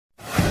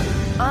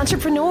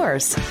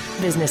Entrepreneurs,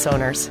 business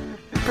owners,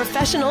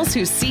 professionals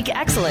who seek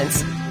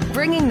excellence,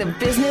 bringing the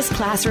business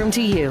classroom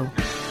to you.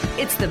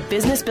 It's the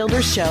Business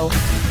Builders Show.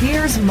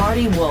 Here's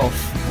Marty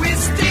Wolf. We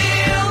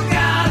still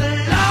got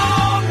a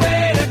long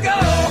way to go.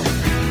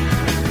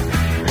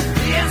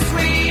 Yes,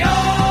 we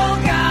all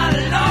got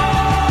a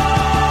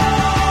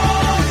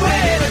long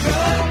way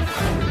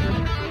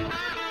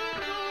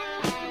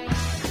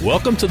to go.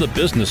 Welcome to the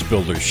Business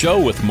Builders Show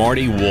with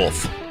Marty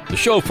Wolf, the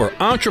show for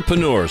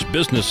entrepreneurs,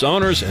 business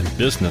owners, and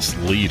business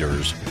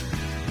leaders.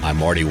 I'm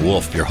Marty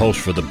Wolf, your host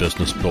for the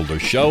Business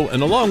Builders Show,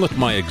 and along with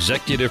my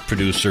executive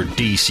producer,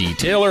 D.C.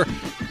 Taylor,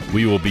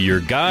 we will be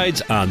your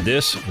guides on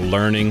this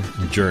learning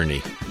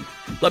journey.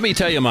 Let me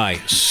tell you my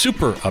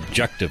super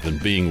objective in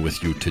being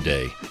with you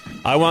today.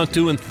 I want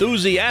to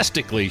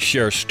enthusiastically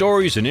share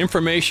stories and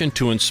information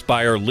to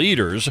inspire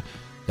leaders,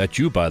 that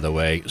you, by the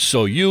way,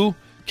 so you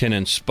can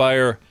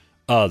inspire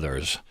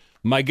others.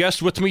 My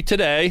guest with me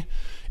today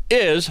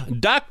is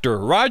Dr.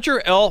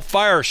 Roger L.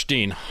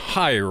 Firestien.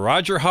 Hi,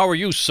 Roger. How are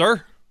you,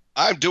 sir?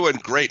 I'm doing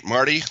great,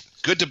 Marty.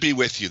 Good to be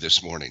with you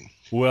this morning.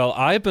 Well,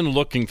 I've been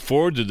looking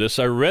forward to this.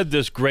 I read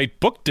this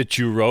great book that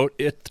you wrote.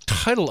 The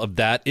title of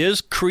that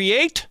is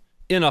Create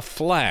in a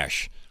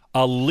Flash,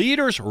 a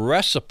Leader's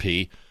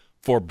Recipe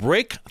for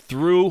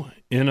Breakthrough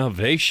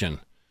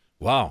Innovation.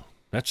 Wow,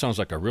 that sounds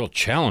like a real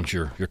challenge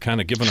you're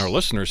kind of giving our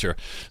listeners here.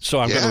 So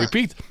I'm going to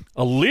repeat,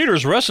 a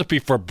leader's recipe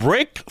for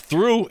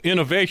breakthrough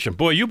innovation.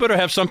 Boy, you better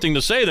have something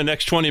to say the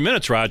next 20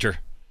 minutes, Roger.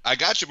 I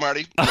got you,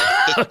 Marty.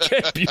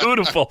 Okay,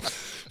 beautiful.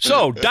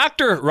 So,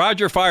 Dr.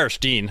 Roger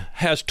Firestien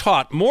has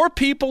taught more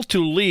people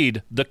to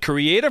lead the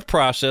creative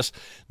process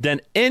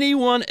than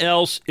anyone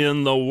else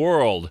in the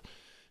world.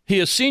 He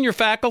is senior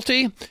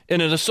faculty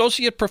and an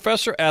associate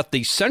professor at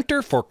the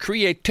Center for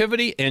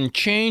Creativity and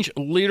Change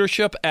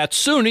Leadership at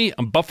SUNY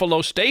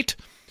Buffalo State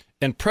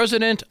and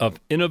president of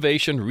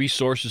Innovation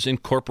Resources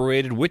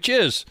Incorporated, which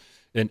is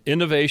an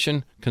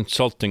innovation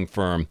consulting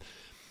firm.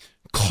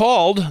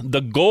 Called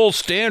the gold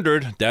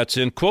standard, that's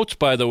in quotes,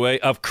 by the way,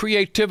 of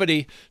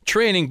creativity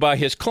training by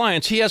his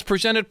clients, he has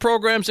presented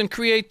programs in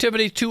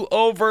creativity to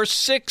over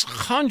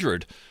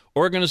 600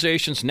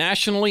 organizations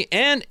nationally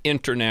and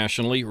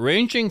internationally,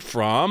 ranging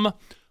from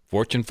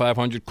Fortune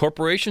 500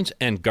 corporations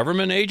and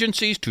government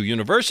agencies to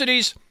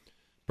universities,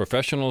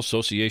 professional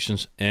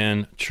associations,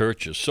 and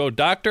churches. So,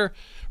 Dr.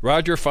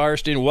 Roger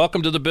Firestien,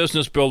 welcome to the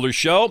Business Builders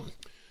Show.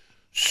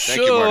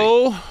 Thank you,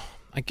 Marty.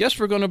 I guess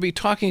we're going to be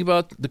talking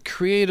about the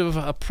creative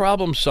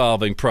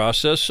problem-solving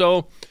process.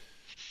 So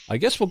I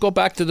guess we'll go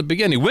back to the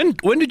beginning.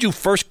 When did you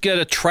first get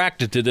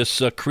attracted to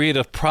this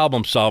creative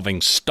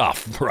problem-solving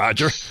stuff,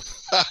 Roger?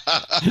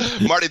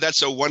 Marty,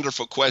 that's a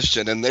wonderful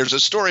question, and there's a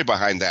story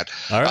behind that.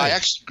 All right. I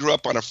actually grew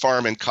up on a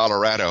farm in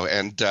Colorado,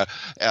 and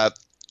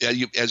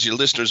as your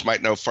listeners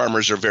might know,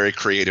 farmers are very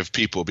creative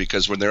people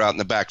because when they're out in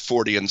the back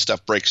 40 and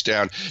stuff breaks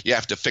down, you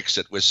have to fix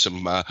it with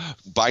some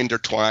binder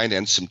twine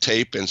and some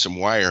tape and some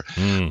wire.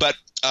 But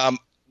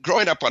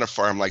growing up on a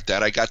farm like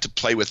that, I got to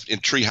play in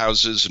tree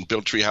houses and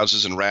build tree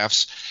houses and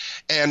rafts.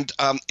 And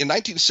in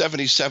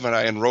 1977,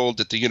 I enrolled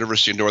at the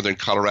University of Northern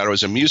Colorado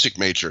as a music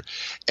major.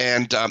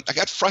 And I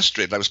got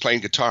frustrated. I was playing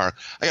guitar.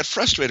 I got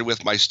frustrated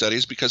with my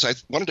studies because I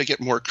wanted to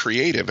get more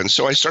creative. And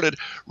so I started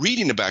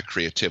reading about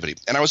creativity.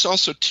 And I was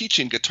also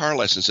teaching guitar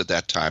lessons at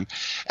that time.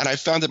 And I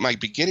found that my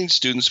beginning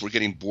students were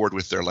getting bored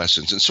with their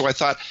lessons. And so I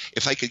thought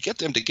if I could get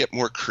them to get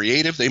more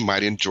creative, they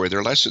might enjoy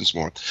their lessons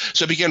more.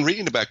 So I began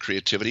reading about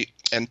creativity,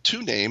 and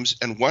two names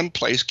and one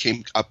place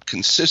came up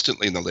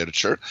consistently in the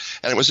literature.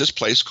 And it was this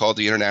place called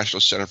the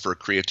International Center for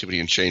Creativity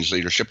and Change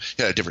Leadership.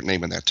 It had a different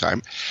name in that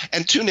time.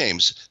 And two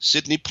names,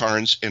 Sidney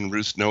Parnes and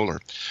Ruth Knoller.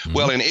 Mm-hmm.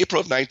 Well, in April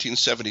of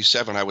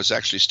 1977, I was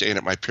actually staying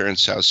at my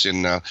parents' house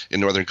in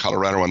northern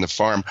Colorado on the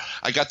farm.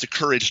 I got the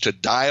courage to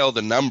dial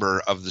the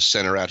number of the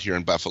center out here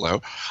in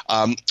Buffalo.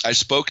 I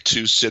spoke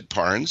to Sid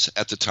Parnes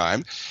at the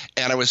time,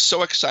 and I was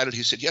so excited.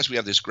 He said, yes, we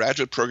have this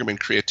graduate program in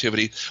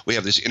creativity. We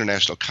have this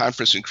international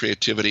conference in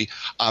creativity.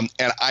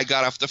 And I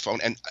got off the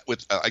phone and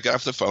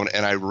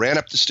I ran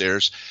up the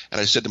stairs and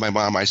I said to my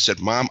mom,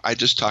 Mom, I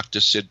just talked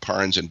to Sid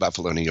Parnes in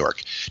Buffalo, New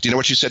York. Do you know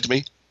what she said to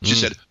me? She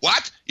said,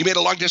 what? You made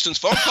a long-distance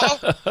phone call?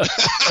 I'm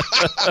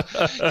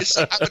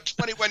a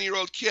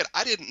 21-year-old kid.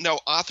 I didn't know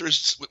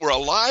authors were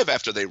alive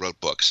after they wrote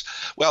books.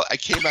 Well, I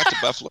came out to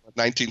Buffalo in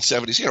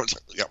 1970s.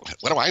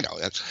 What do I know?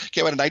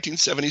 Came out in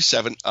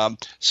 1977,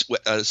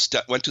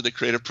 went to the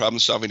Creative Problem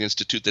Solving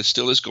Institute that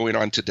still is going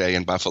on today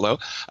in Buffalo,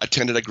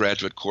 attended a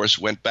graduate course,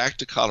 went back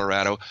to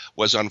Colorado,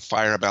 was on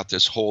fire about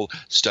this whole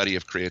study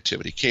of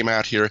creativity. Came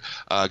out here,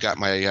 got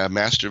my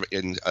master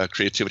in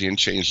creativity and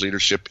change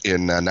leadership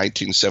in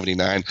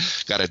 1979,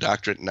 got a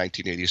doctorate in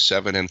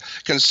 1987, and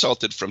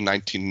consulted from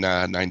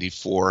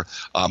 1994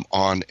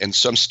 on. And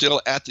so I'm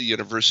still at the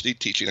university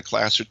teaching a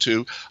class or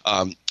two,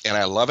 and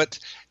I love it.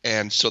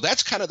 And so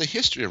that's kind of the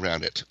history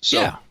around it.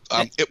 So Yeah.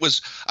 I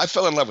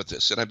fell in love with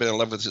this, and I've been in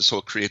love with this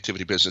whole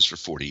creativity business for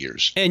 40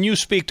 years. And you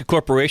speak to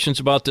corporations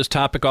about this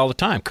topic all the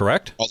time,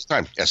 correct? All the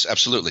time. Yes,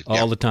 absolutely.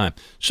 All the time.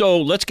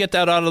 So let's get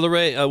that out of the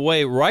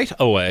way right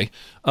away.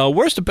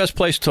 Where's the best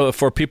place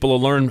for people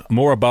to learn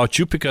more about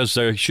you? Because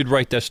they should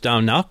write this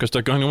down now because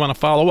they're going to want to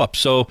follow up.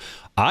 So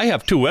I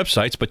have 2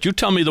 websites, but you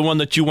tell me the one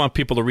that you want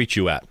people to reach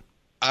you at.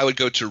 I would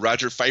go to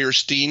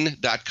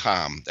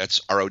rogerfirestien.com.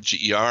 That's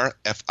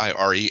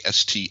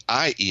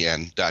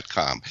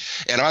ROGERFIRESTIEN.com.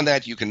 And on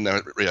that, you can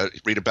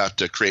read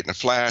about creating a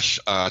flash,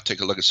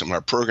 take a look at some of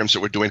our programs that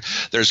we're doing.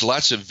 There's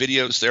lots of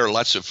videos there,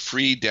 lots of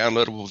free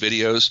downloadable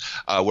videos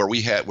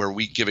where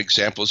we give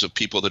examples of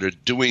people that are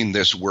doing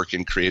this work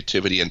in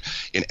creativity and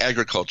in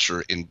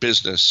agriculture, in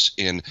business,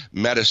 in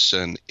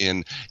medicine,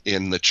 in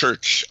the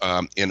church,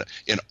 in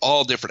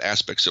all different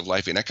aspects of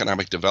life, in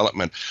economic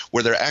development,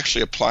 where they're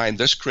actually applying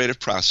this creative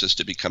process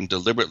to become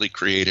deliberately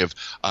creative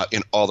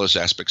in all those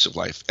aspects of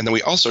life. And then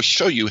we also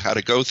show you how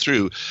to go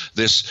through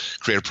this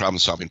creative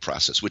problem-solving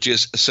process, which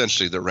is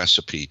essentially the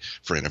recipe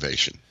for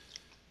innovation.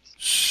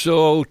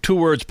 So 2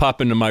 words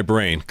pop into my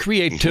brain: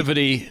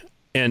 creativity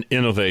and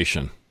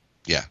innovation.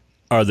 Yeah.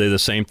 Are they the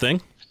same thing?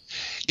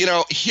 You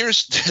know,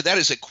 that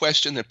is a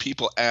question that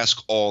people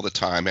ask all the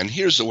time, and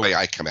here's the way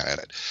I come at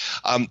it.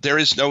 There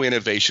is no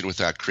innovation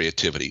without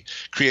creativity.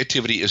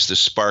 Creativity is the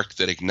spark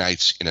that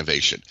ignites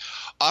innovation.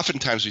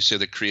 Oftentimes we say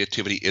that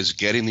creativity is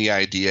getting the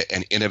idea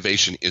and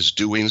innovation is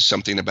doing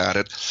something about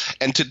it.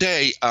 And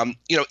today,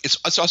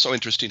 it's also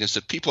interesting is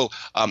that people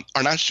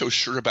are not so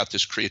sure about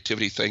this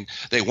creativity thing.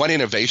 They want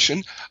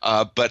innovation,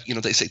 but,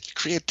 they say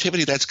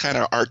creativity, that's kind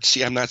of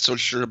artsy. I'm not so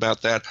sure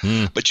about that.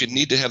 But you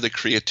need to have the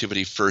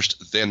creativity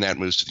first, then that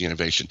moves to the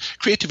innovation.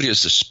 Creativity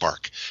is the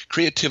spark.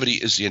 Creativity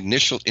is the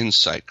initial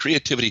insight.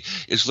 Creativity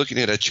is looking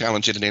at a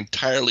challenge in an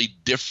entirely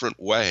different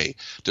way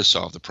to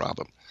solve the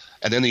problem.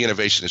 And then the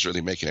innovation is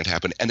really making it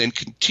happen and then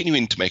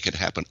continuing to make it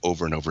happen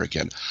over and over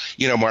again.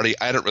 Marty,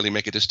 I don't really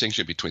make a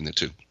distinction between the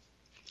two.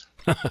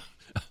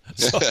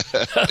 So,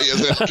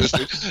 Isn't that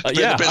interesting?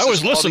 Yeah, I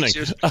was listening.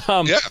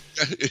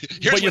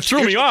 But you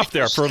threw me off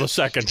there for a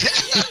second.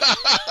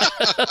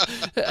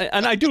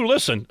 And I do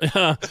listen.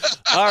 All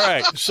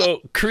right.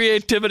 So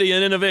creativity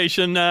and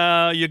innovation,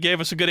 you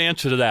gave us a good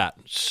answer to that.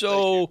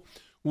 So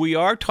we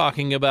are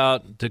talking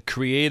about the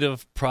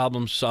creative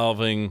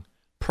problem-solving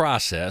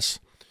process.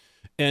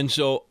 And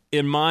so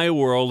in my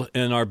world,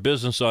 in our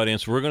business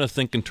audience, we're going to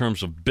think in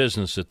terms of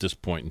business at this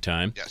point in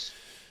time. Yes.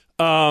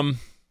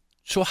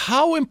 So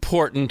how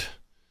important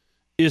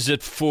is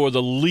it for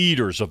the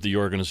leaders of the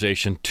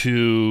organization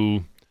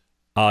to,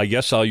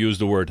 yes, I'll use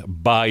the word,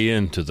 buy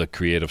into the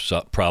creative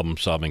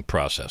problem-solving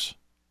process?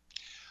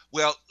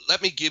 Well,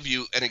 let me give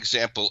you an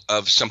example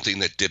of something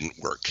that didn't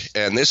work.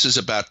 And this is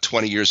about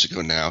 20 years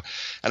ago now.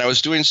 And I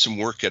was doing some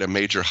work at a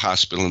major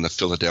hospital in the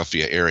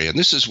Philadelphia area. And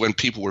this is when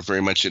people were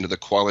very much into the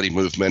quality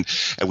movement,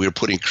 and we were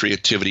putting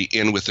creativity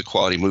in with the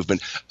quality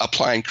movement,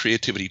 applying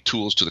creativity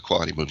tools to the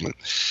quality movement.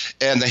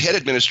 And the head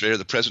administrator,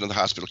 the president of the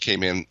hospital,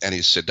 came in and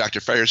he said, Dr.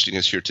 Firestien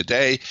is here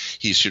today.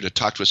 He's here to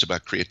talk to us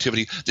about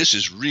creativity. This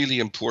is really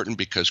important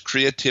because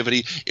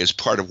creativity is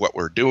part of what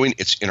we're doing.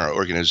 It's in our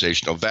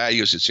organizational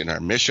values. It's in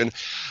our mission.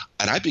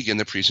 And I begin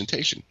the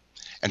presentation.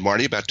 And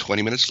Marty, about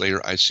 20 minutes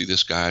later, I see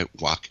this guy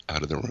walk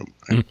out of the room.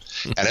 Right?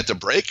 And at the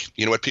break,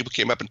 you know what people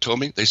came up and told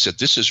me? They said,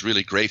 this is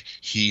really great.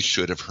 He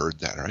should have heard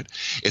that, right?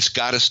 It's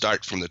got to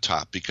start from the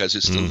top because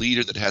it's the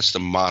leader that has to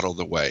model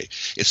the way.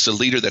 It's the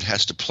leader that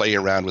has to play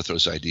around with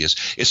those ideas.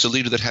 It's the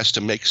leader that has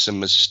to make some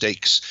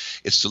mistakes.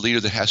 It's the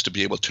leader that has to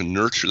be able to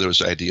nurture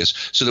those ideas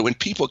so that when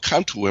people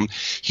come to him,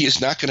 he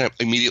is not going to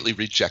immediately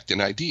reject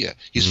an idea.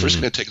 He's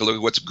first going to take a look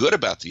at what's good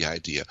about the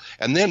idea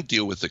and then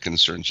deal with the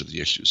concerns of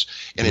the issues.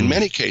 And in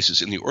many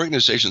cases, in the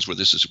organizations where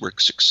this has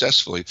worked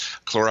successfully,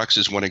 Clorox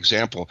is one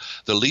example,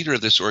 the leader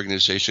of this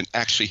organization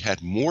actually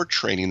had more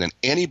training than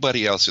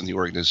anybody else in the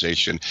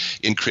organization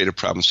in creative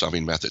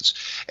problem-solving methods.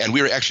 And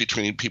we were actually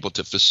training people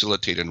to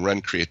facilitate and run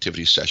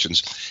creativity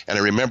sessions. And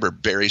I remember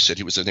Barry said,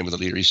 he was the name of the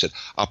leader, he said,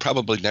 I'll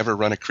probably never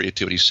run a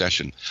creativity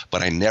session,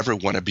 but I never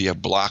want to be a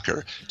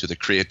blocker to the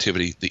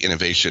creativity, the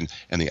innovation,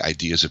 and the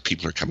ideas of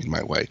people are coming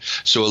my way.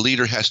 So a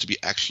leader has to be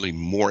actually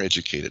more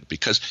educated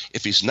because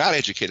if he's not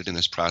educated in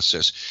this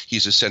process,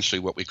 he's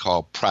essentially what we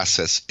call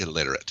process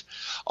illiterate.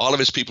 All of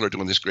his people are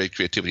doing this great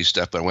creativity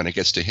stuff, but when it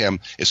gets to him,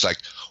 it's like,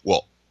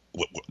 well,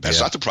 that's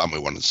not the problem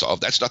we wanted to solve.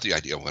 That's not the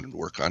idea I wanted to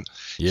work on.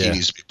 He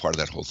needs to be part of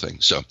that whole thing.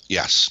 So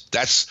yes,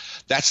 that's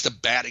the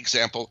bad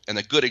example. And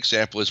the good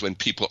example is when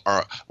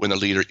the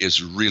leader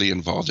is really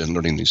involved in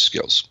learning these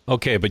skills.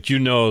 Okay, but you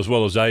know as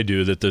well as I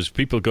do that there's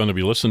people going to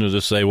be listening to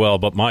this say, well,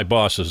 but my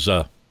boss is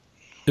a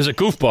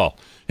goofball.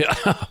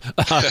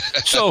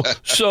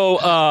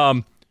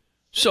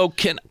 So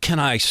can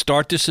I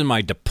start this in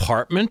my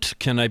department?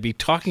 Can I be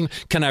talking?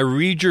 Can I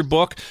read your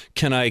book?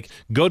 Can I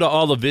go to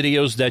all the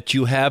videos that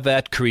you have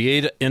at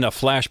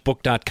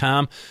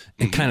createinaFlashbook.com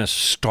and kind of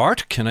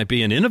start? Can I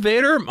be an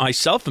innovator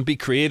myself and be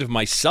creative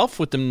myself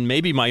within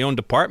maybe my own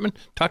department?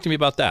 Talk to me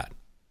about that.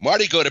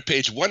 Marty, go to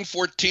page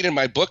 114 in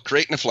my book,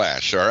 Create in a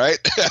Flash, all right?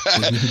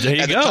 There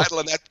you go.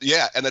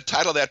 And the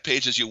title of that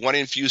page is You Want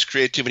to Infuse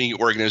Creativity in Your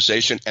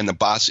Organization and the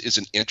Boss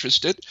Isn't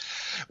Interested.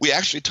 We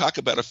actually talk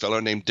about a fellow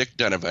named Dick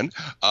Donovan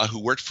who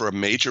worked for a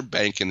major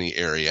bank in the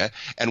area.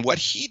 And what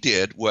he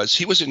did was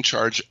he was in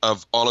charge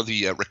of all of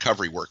the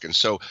recovery work. And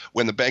so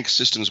when the bank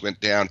systems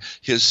went down,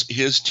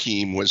 his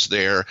team was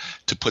there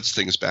to put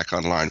things back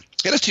online.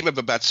 He had a team of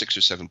about 6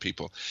 or 7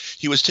 people.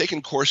 He was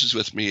taking courses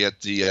with me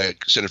at the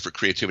Center for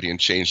Creativity and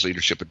Change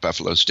Leadership at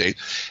Buffalo State.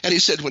 And he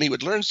said when he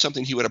would learn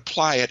something, he would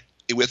apply it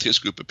with his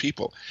group of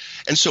people.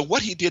 And so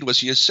what he did was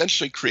he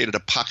essentially created a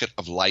pocket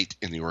of light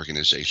in the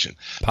organization.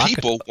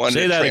 People wanted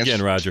Say that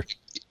again, Roger.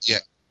 Yeah.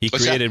 He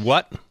created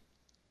what?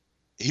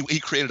 He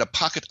created a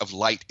pocket of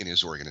light in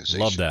his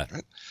organization. Love that.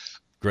 Right?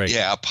 Great.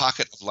 Yeah, a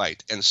pocket of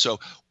light. And so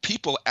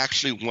people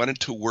actually wanted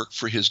to work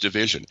for his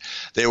division.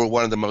 They were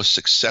one of the most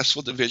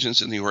successful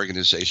divisions in the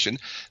organization.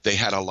 They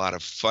had a lot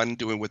of fun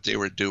doing what they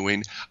were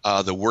doing.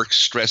 The work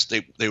stress,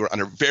 they were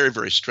under very,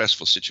 very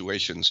stressful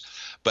situations,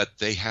 but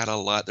they had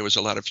there was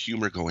a lot of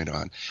humor going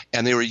on.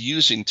 And they were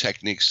using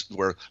techniques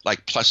where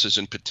like pluses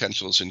and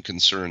potentials and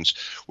concerns,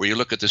 where you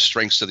look at the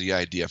strengths of the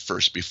idea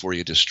first before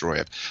you destroy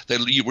it.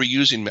 You were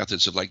using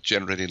methods of like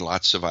generating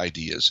lots of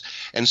ideas.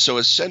 And so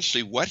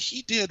essentially what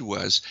he did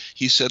was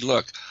he said,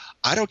 look,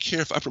 I don't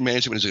care if upper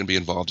management is going to be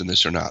involved in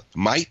this or not.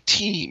 My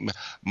team,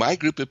 my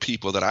group of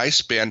people that I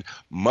spend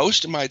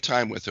most of my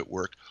time with at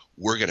work,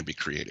 we're going to be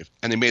creative.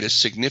 And they made a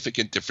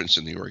significant difference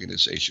in the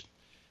organization.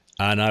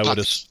 And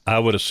I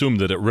would assume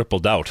that it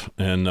rippled out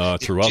and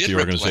throughout the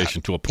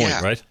organization to a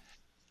point, right?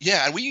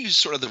 Yeah, and we use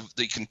sort of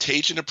the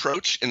contagion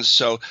approach. And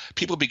so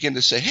people begin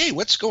to say, hey,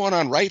 what's going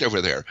on right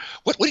over there?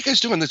 What are you guys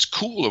doing that's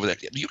cool over there?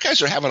 You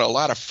guys are having a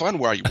lot of fun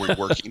while you were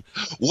working.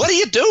 What are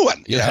you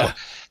doing? You know?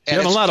 You're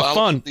having a lot of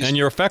fun, and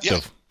you're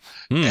effective.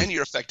 Yeah. And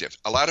you're effective.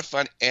 A lot of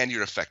fun, and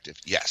you're effective.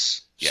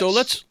 Yes. So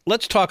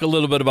let's talk a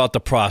little bit about the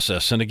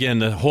process. And again,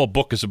 the whole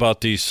book is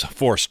about these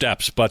 4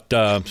 steps, but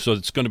so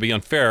it's going to be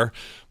unfair.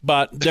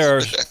 But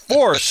there's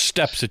 4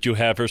 steps that you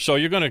have here. So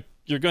you're going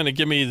to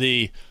give me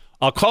the,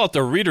 I'll call it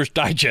the Reader's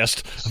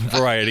Digest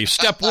variety.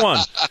 Step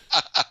 1,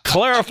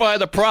 clarify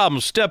the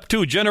problem. Step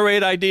 2,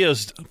 generate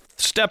ideas.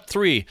 Step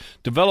 3,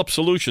 develop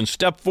solutions.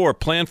 Step 4,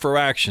 plan for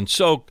action.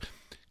 So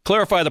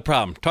clarify the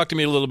problem. Talk to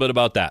me a little bit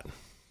about that.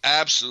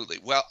 Absolutely.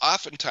 Well,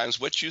 oftentimes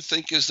what you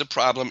think is the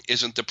problem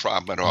isn't the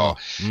problem at all.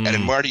 And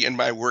in Marty and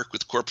my work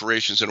with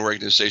corporations and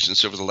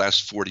organizations over the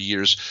last 40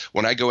 years,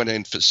 when I go in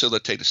and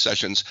facilitate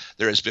sessions,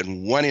 there has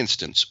been one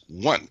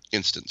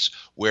instance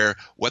where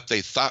what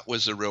they thought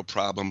was the real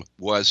problem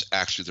was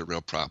actually the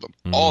real problem.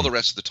 All the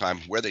rest of the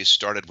time, where they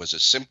started was a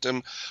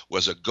symptom,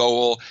 was a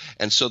goal.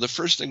 And so the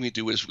first thing we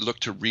do is we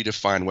look to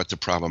redefine what the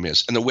problem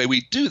is. And the way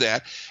we do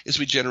that is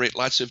we generate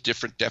lots of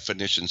different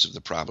definitions of the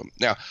problem.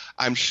 Now,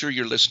 I'm sure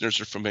your listeners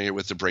are familiar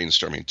with the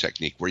brainstorming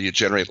technique where you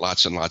generate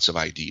lots and lots of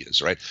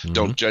ideas, right?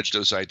 Don't judge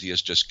those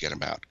ideas, just get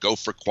them out. Go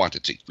for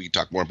quantity. We can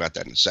talk more about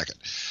that in a second.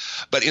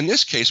 But in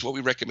this case, what we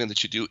recommend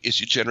that you do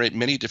is you generate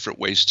many different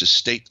ways to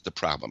state the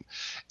problem.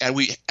 And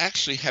we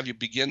actually have you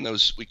begin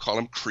those, we call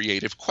them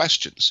creative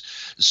questions.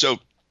 So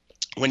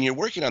when you're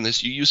working on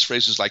this, you use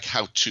phrases like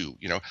how to,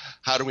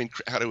 how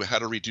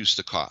to reduce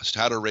the cost,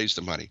 how to raise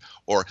the money,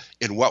 or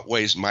in what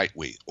ways might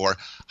we, or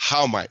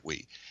how might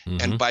we?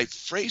 And by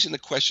phrasing the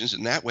questions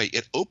in that way,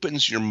 it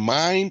opens your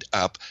mind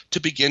up to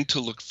begin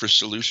to look for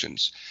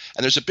solutions.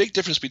 And there's a big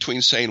difference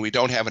between saying we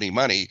don't have any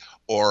money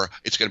or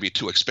it's going to be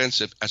too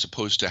expensive as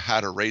opposed to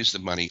how to raise the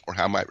money or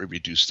how might we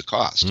reduce the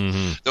cost.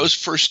 Those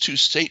first 2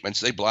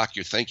 statements, they block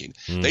your thinking.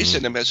 They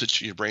send a message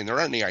to your brain. There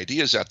aren't any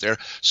ideas out there,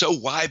 so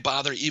why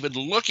bother even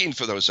looking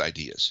for those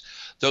ideas?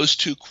 Those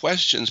 2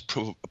 questions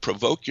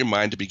provoke your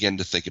mind to begin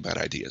to think about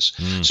ideas.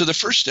 So the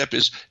first step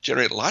is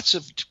generate lots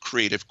of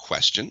creative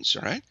questions,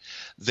 all right?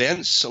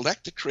 Then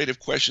select the creative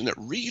question that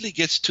really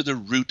gets to the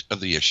root of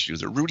the issue,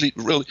 the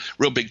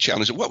real big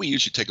challenge. And what we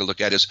usually take a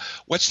look at is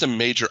what's the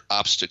major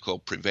obstacle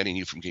preventing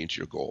you from getting to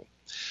your goal?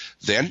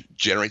 Then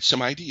generate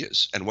some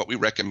ideas. And what we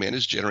recommend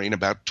is generating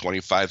about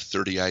 25,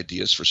 30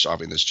 ideas for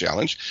solving this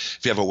challenge.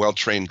 If you have a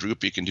well-trained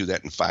group, you can do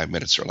that in 5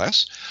 minutes or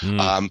less.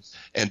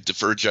 And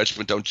defer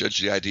judgment, don't judge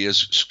the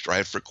ideas,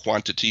 strive for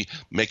quantity,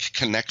 make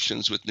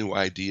connections with new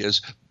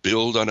ideas,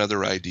 build on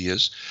other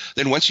ideas.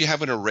 Then once you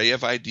have an array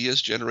of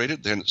ideas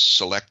generated, then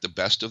select the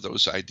best of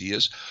those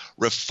ideas,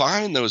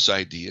 refine those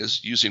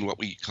ideas using what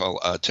we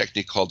call a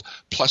technique called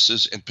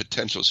pluses and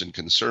potentials and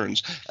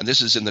concerns. And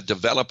this is in the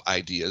develop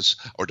ideas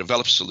or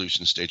develop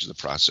solution stage of the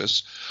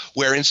process,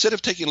 where instead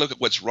of taking a look at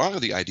what's wrong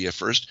with the idea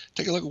first,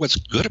 take a look at what's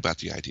good about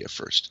the idea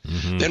first.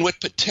 Then what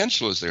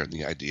potential is there in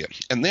the idea?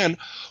 And then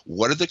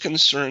what are the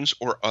concerns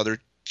or other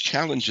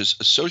challenges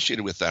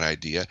associated with that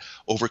idea,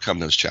 overcome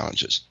those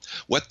challenges.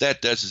 What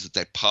that does is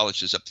that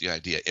polishes up the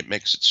idea. It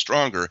makes it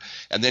stronger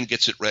and then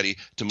gets it ready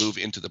to move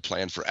into the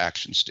plan for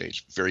action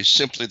stage. Very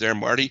simply there,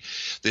 Marty,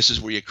 this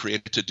is where you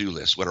create a to-do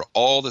list. What are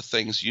all the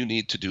things you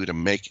need to do to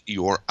make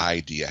your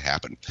idea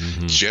happen?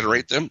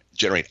 Generate them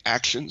generate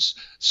actions,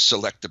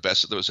 select the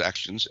best of those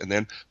actions, and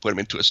then put them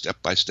into a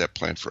step-by-step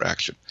plan for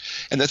action.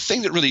 And the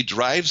thing that really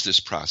drives this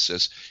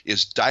process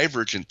is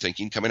divergent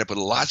thinking, coming up with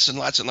lots and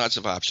lots and lots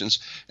of options,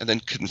 and then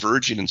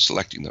converging and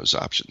selecting those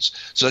options.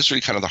 So that's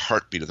really kind of the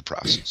heartbeat of the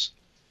process.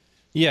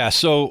 Yeah,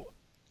 so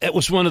it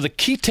was one of the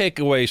key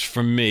takeaways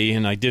from me,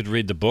 and I did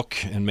read the book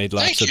and made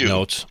lots of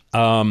notes.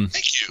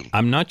 Thank you.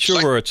 I'm not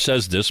sure where it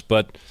says this,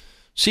 but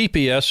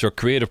CPS, or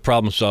creative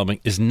problem solving,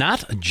 is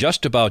not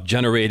just about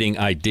generating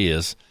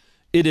ideas.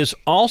 It is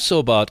also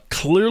about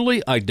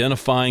clearly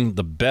identifying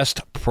the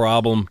best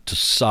problem to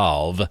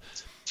solve.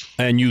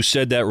 And you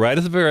said that right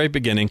at the very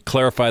beginning,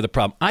 clarify the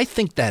problem. I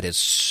think that is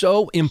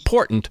so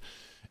important.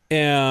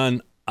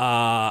 And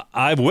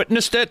I've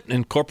witnessed it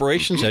in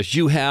corporations, as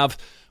you have.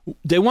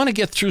 They want to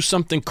get through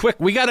something quick.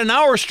 We got an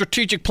hour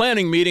strategic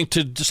planning meeting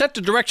to set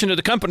the direction of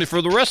the company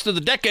for the rest of the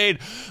decade.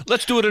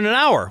 Let's do it in an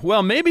hour.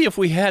 Well, maybe if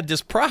we had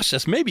this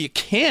process, maybe you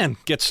can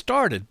get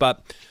started.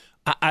 But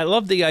I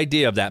love the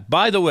idea of that.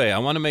 By the way, I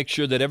want to make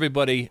sure that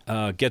everybody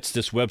gets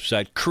this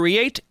website,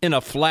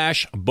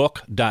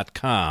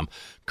 createinaflashbook.com.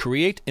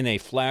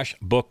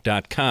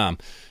 Createinaflashbook.com.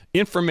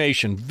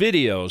 Information,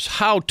 videos,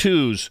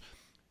 how-tos.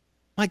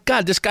 My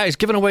God, this guy is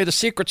giving away the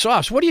secret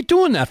sauce. What are you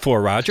doing that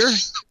for, Roger?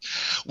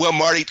 Well,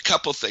 Marty, a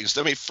couple things.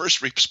 Let me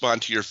first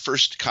respond to your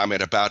first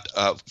comment about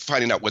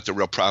finding out what the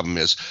real problem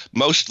is.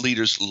 Most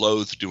leaders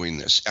loathe doing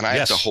this, and I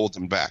have to hold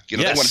them back. They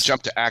want to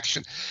jump to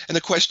action. And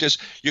the question is,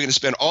 you're going to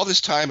spend all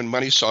this time and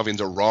money solving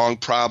the wrong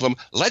problem.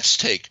 Let's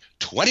take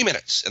 20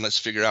 minutes and let's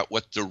figure out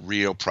what the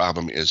real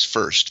problem is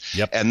first.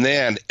 And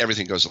then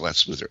everything goes a lot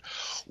smoother.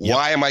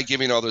 Why am I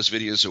giving all those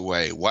videos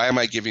away? Why am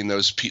I giving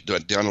those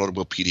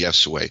downloadable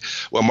PDFs away?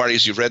 Well, Marty,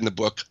 as you've read in the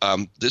book,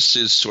 this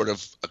is sort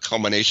of a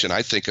culmination,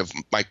 I think, of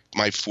my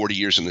 40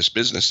 years in this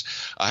business.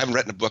 I haven't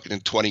written a book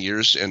in 20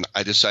 years, and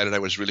I decided I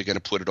was really going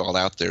to put it all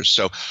out there.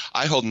 So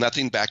I hold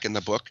nothing back in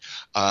the book.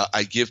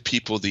 I give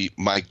people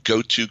my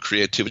go-to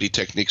creativity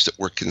techniques that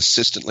work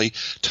consistently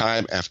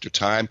time after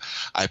time.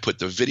 I put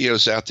the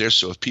videos out there,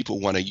 so if people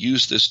want to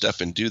use this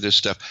stuff and do this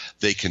stuff,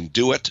 they can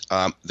do it.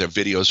 Their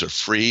videos are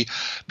free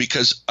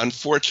because,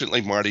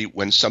 unfortunately, Marty,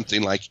 when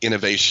something like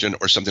innovation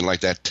or something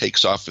like that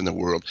takes off in the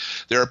world,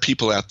 there are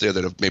people out there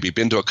that have maybe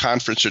been to a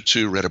conference or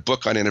two, read a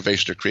book on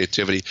innovation or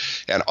creativity,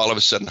 and all of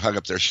a sudden hung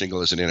up their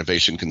shingle as an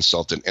innovation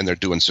consultant, and they're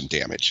doing some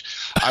damage.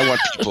 I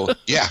want people,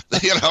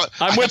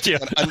 I'm with you.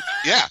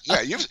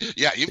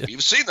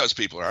 You've seen those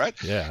people, all right?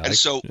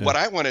 What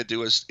I want to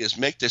do is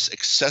make this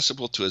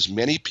accessible to as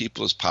many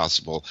people as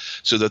possible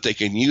so that they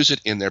can use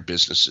it in their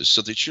businesses,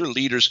 so that your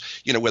leaders,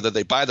 whether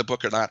they buy the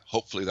book or not,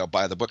 hopefully they'll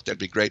buy the book, that'd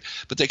be great,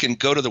 but they can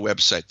go to the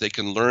website, they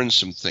can learn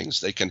some things,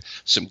 they can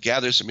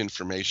gather some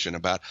information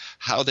about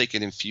how they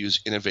can infuse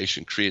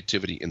innovation,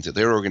 creativity into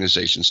their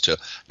organizations to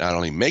not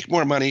only make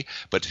more money,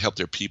 but to help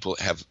their people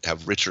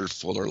have richer,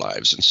 fuller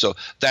lives. And so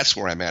that's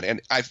where I'm at.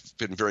 And I've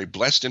been very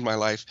blessed in my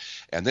life,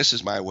 and this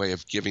is my way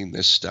of giving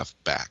this stuff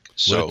back.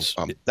 So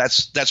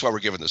that's why we're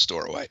giving the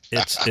store away.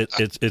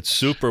 It's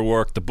super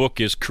work. The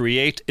book is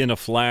Create in a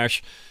Flash,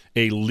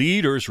 a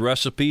leader's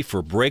recipe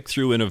for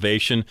breakthrough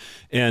innovation.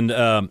 And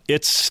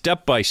it's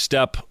step by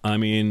step. I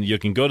mean, you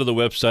can go to the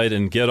website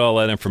and get all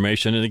that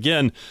information. And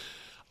again,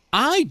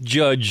 I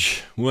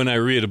judge when I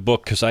read a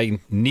book because I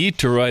need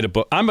to write a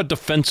book. I'm a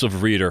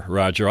defensive reader,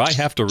 Roger. I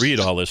have to read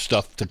all this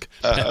stuff to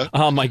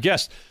my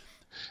guests.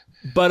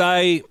 But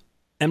I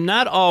am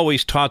not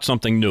always taught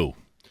something new.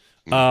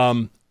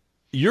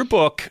 Your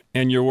book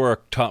and your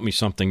work taught me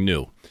something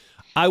new.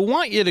 I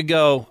want you to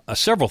go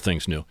several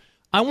things new.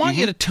 I want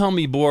you to tell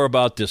me more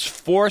about this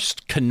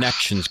forced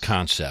connections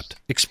concept.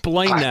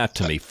 Explain that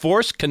to me.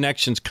 Forced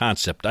connections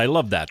concept. I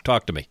love that.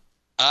 Talk to me.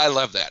 I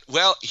love that.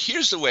 Well,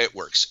 here's the way it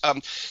works.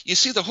 You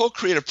see, the whole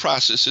creative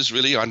process is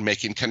really on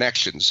making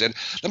connections. And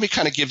let me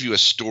kind of give you a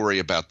story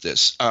about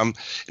this.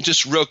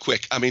 Just real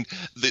quick. I mean,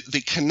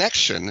 the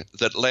connection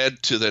that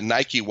led to the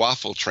Nike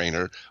waffle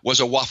trainer was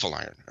a waffle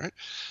iron, right?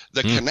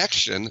 The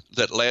connection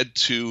that led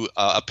to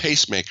a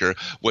pacemaker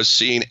was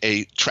seeing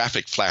a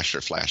traffic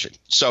flasher flashing.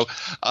 So,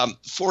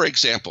 for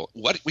example,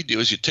 what we do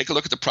is you take a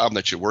look at the problem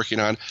that you're working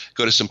on,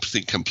 go to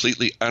something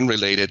completely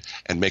unrelated,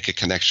 and make a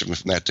connection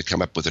from that to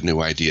come up with a new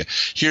idea.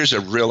 Here's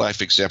a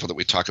real-life example that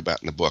we talk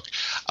about in the book.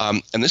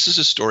 And this is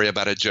a story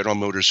about a General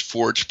Motors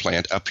forge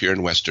plant up here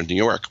in western New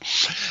York.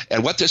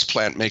 And what this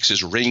plant makes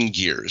is ring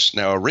gears.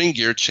 Now, a ring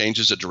gear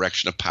changes the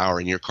direction of power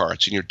in your car.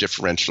 It's in your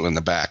differential in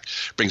the back.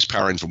 Brings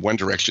power in from one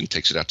direction,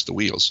 takes it out to the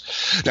wheels.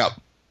 Now,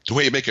 the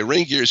way you make a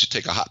ring gear is you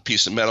take a hot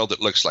piece of metal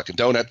that looks like a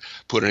donut,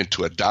 put it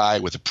into a die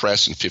with a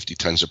press and 50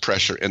 tons of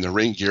pressure, and the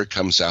ring gear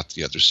comes out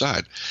the other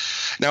side.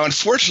 Now,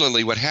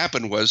 unfortunately, what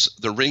happened was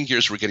the ring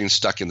gears were getting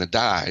stuck in the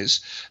dies.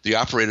 The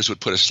operators would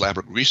put a slab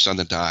of grease on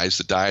the dies.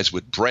 The dies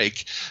would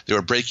break. They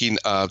were breaking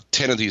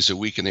 10 of these a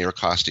week, and they were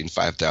costing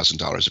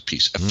 $5,000 a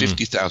piece, a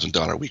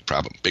 $50,000 a week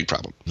problem, big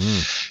problem.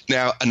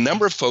 Now,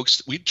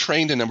 we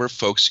trained a number of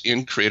folks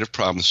in creative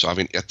problem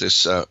solving at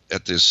this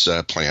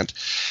plant.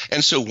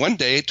 And so one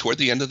day, toward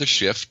the end of the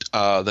shift,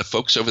 the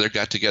folks over there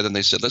got together and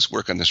they said, let's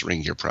work on this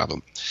ring gear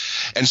problem.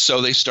 And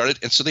so they started,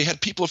 and so they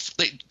had people,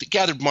 they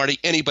gathered, Marty,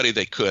 anybody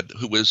they could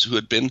who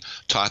had been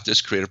taught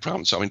this creative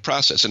problem solving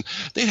process. And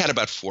they had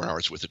about 4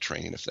 hours worth of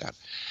training of that.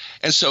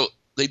 And so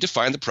they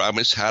defined the problem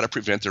as how to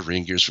prevent the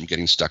ring gears from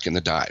getting stuck in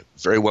the die.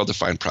 Very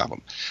well-defined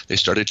problem. They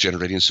started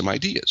generating some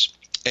ideas.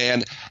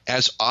 And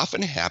as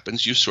often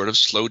happens, you sort of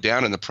slow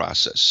down in the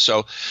process.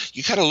 So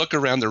you kind of look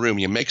around the room,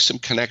 you make some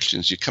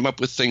connections, you come up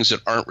with things that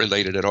aren't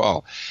related at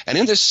all. And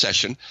in this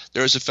session,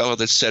 there was a fellow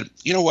that said,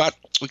 you know what,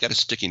 we got a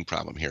sticking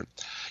problem here.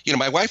 You know,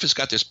 my wife has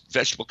got this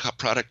vegetable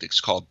product, it's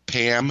called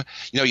PAM.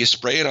 You know, you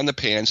spray it on the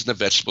pans and the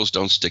vegetables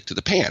don't stick to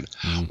the pan.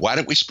 Why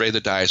don't we spray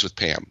the dyes with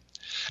PAM?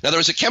 Now, there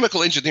was a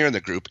chemical engineer in the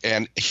group,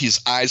 and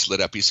his eyes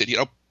lit up. He said, you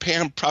know,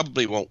 PAM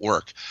probably won't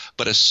work,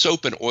 but a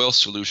soap and oil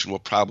solution will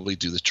probably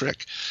do the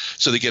trick.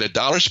 So they get a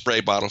 $1 spray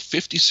bottle,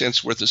 50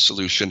 cents worth of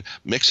solution,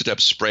 mix it up,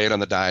 spray it on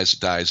the dyes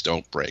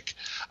don't break.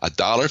 A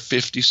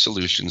 $1.50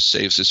 solution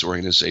saves this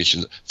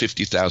organization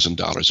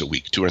 $50,000 a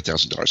week,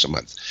 $200,000 a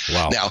month.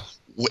 Wow. Now,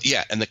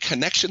 yeah, and the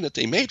connection that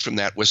they made from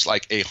that was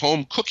like a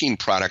home cooking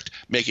product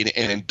making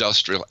an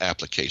industrial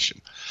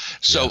application.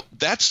 So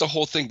that's the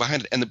whole thing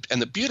behind it.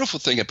 And the beautiful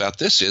thing about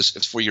this is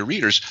for your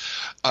readers,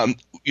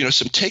 you know,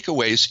 some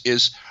takeaways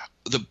is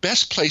the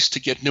best place to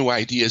get new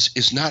ideas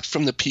is not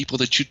from the people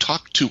that you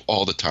talk to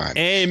all the time.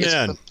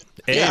 Amen.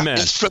 Amen.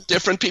 It's from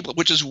different people,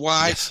 which is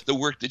why the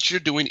work that you're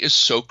doing is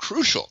so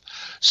crucial.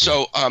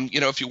 So,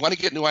 you know, if you want to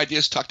get new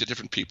ideas, talk to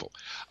different people.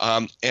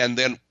 And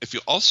then if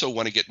you also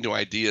want to get new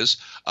ideas,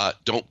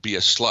 don't be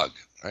a slug,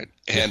 right?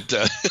 And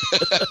where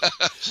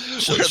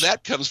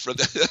that comes from,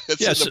 that's in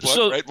the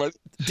book, right?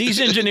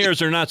 These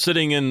engineers are not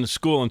sitting in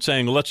school and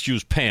saying, let's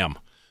use PAM.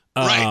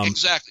 Right,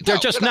 exactly. They're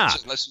just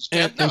not. Let's use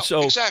PAM. No,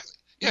 so exactly.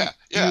 Yeah.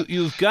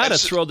 You've got to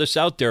throw this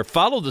out there.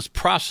 Follow this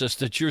process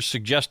that you're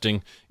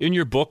suggesting in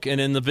your book and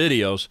in the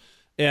videos.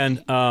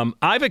 And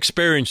I've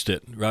experienced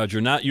it,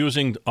 Roger, not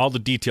using all the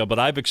detail, but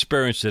I've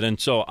experienced it. And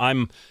so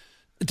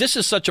this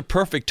is such a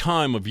perfect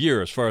time of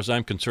year as far as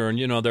I'm concerned.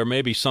 You know, there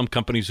may be some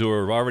companies who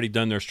have already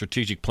done their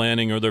strategic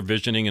planning or their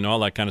visioning and all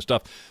that kind of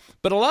stuff.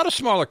 But a lot of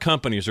smaller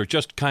companies are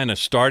just kind of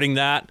starting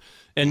that.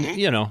 And,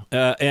 you know,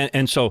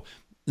 and so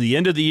the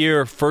end of the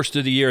year, first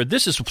of the year,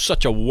 this is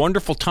such a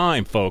wonderful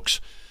time, folks,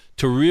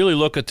 to really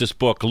look at this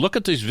book, look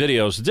at these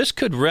videos. This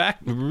could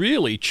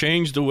really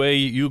change the way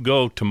you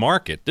go to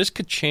market. This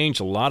could change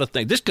a lot of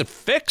things. This could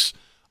fix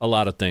a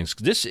lot of things.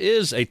 This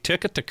is a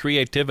ticket to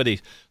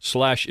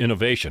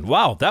creativity/innovation.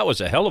 Wow, that was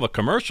a hell of a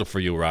commercial for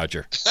you,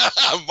 Roger.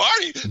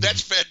 Marty,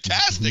 that's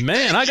fantastic.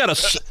 Man, I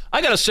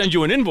gotta send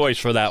you an invoice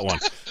for that one.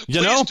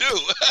 You know? Please do.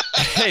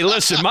 Hey,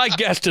 listen, my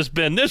guest has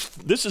been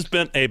this has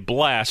been a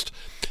blast.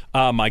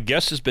 My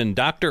guest has been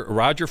Dr.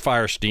 Roger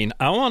Firestien.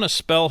 I want to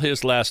spell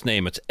his last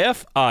name. It's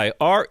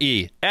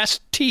Firestien.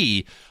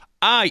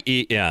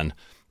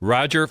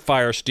 Roger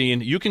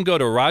Firestien. You can go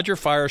to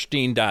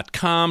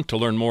rogerfirestien.com to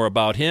learn more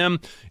about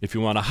him. If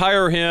you want to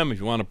hire him, if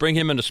you want to bring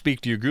him in to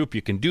speak to your group,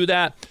 you can do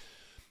that.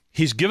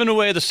 He's given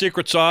away the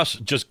secret sauce.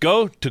 Just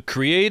go to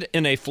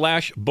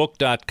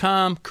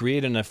createinaflashbook.com,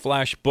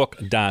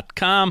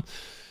 createinaflashbook.com.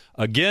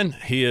 Again,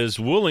 he is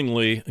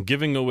willingly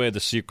giving away the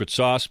secret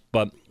sauce,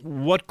 but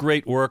what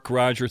great work,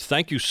 Roger.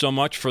 Thank you so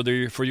much for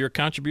your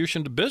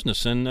contribution to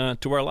business and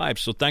to our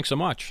lives. So thanks so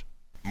much.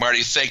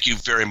 Marty, thank you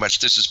very much.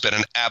 This has been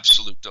an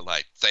absolute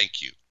delight.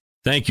 Thank you.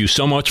 Thank you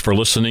so much for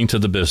listening to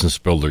the Business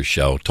Builders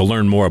Show. To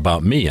learn more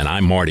about me, and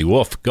I'm Marty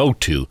Wolf, go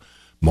to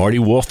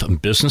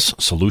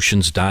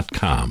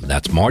MartyWolfBusinessSolutions.com.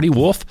 That's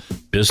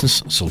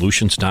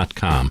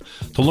MartyWolfBusinessSolutions.com.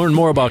 To learn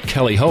more about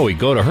Kelly Hoey,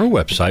 go to her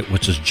website,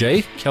 which is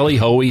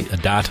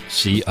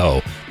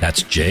jkellyhoey.co.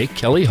 That's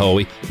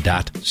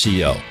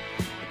jkellyhoey.co.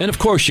 And of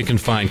course, you can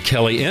find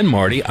Kelly and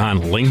Marty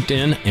on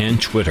LinkedIn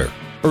and Twitter.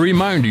 A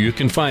reminder, you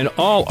can find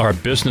all our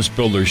Business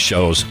Builders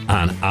shows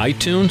on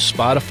iTunes,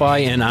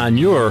 Spotify, and on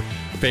your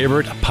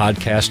favorite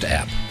podcast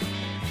app.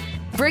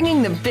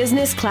 Bringing the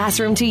business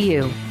classroom to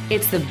you.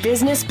 It's the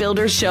Business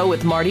Builders Show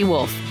with Marty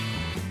Wolf.